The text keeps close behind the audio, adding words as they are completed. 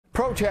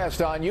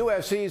Protest on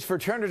USC's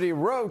Fraternity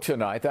Row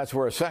tonight. That's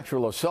where a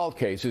sexual assault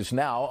case is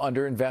now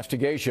under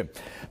investigation.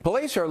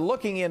 Police are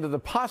looking into the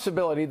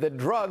possibility that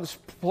drugs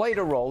played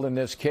a role in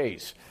this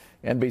case.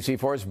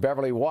 NBC4's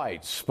Beverly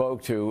White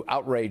spoke to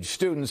outraged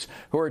students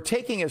who are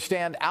taking a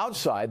stand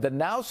outside the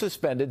now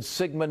suspended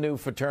Sigma Nu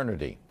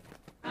fraternity.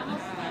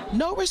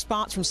 No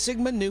response from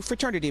Sigma Nu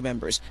fraternity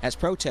members as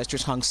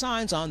protesters hung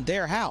signs on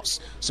their house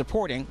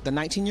supporting the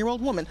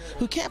 19-year-old woman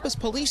who campus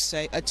police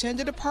say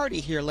attended a party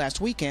here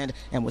last weekend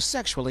and was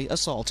sexually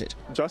assaulted.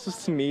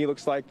 Justice to me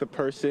looks like the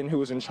person who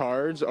was in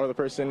charge or the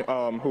person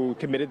who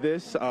committed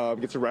this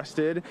gets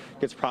arrested,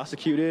 gets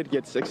prosecuted,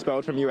 gets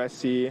expelled from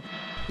USC.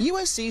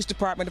 USC's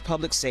Department of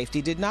Public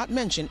Safety did not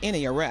mention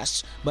any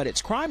arrests, but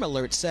its crime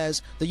alert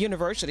says the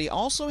university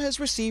also has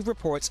received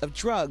reports of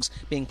drugs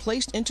being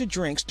placed into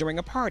drinks during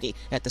a party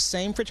at the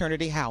same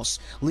fraternity house,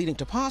 leading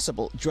to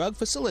possible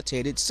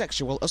drug-facilitated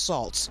sexual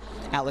assaults.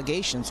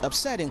 Allegations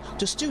upsetting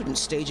to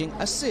students staging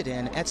a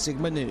sit-in at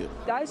Sigma Nu.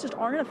 Guys just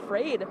aren't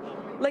afraid.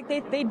 Like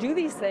they do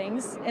these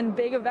things in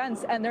big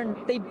events and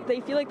they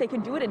feel like they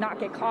can do it and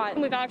not get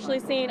caught. We've actually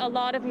seen a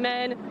lot of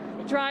men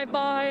drive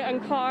by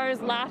and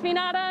cars laughing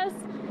at us.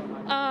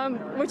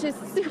 Which is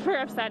super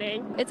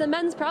upsetting. It's a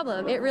men's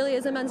problem. It really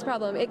is a men's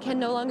problem. It can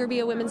no longer be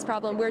a women's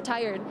problem. We're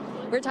tired.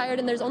 We're tired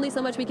and there's only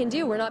so much we can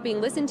do. We're not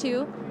being listened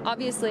to,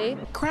 obviously.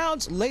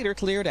 Crowds later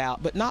cleared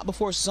out, but not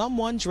before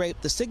someone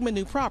draped the Sigma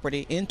Nu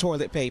property in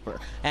toilet paper.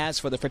 As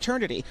for the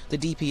fraternity, the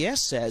DPS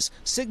says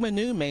Sigma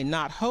Nu may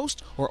not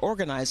host or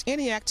organize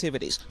any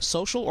activities,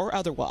 social or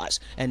otherwise,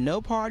 and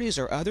no parties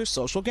or other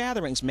social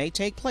gatherings may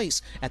take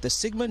place at the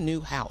Sigma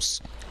Nu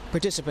house.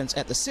 Participants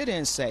at the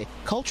sit-in say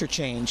culture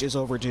change is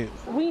overdue.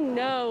 We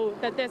know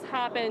that this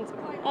happens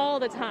all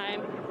the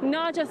time,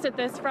 not just at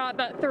this frat,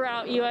 but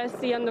throughout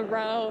USC and the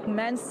Row.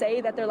 Men say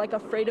that they're like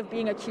afraid of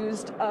being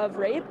accused of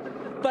rape,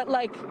 but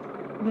like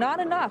not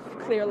enough,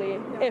 clearly,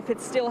 if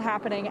it's still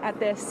happening at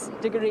this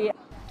degree.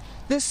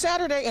 This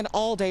Saturday, an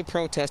all-day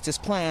protest is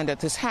planned at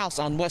this house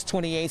on West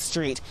 28th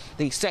Street.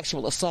 The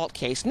sexual assault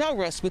case now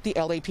rests with the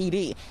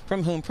LAPD,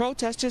 from whom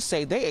protesters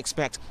say they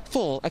expect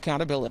full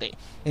accountability.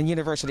 In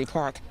University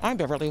Park, I'm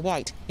Beverly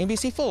White,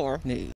 NBC4 News.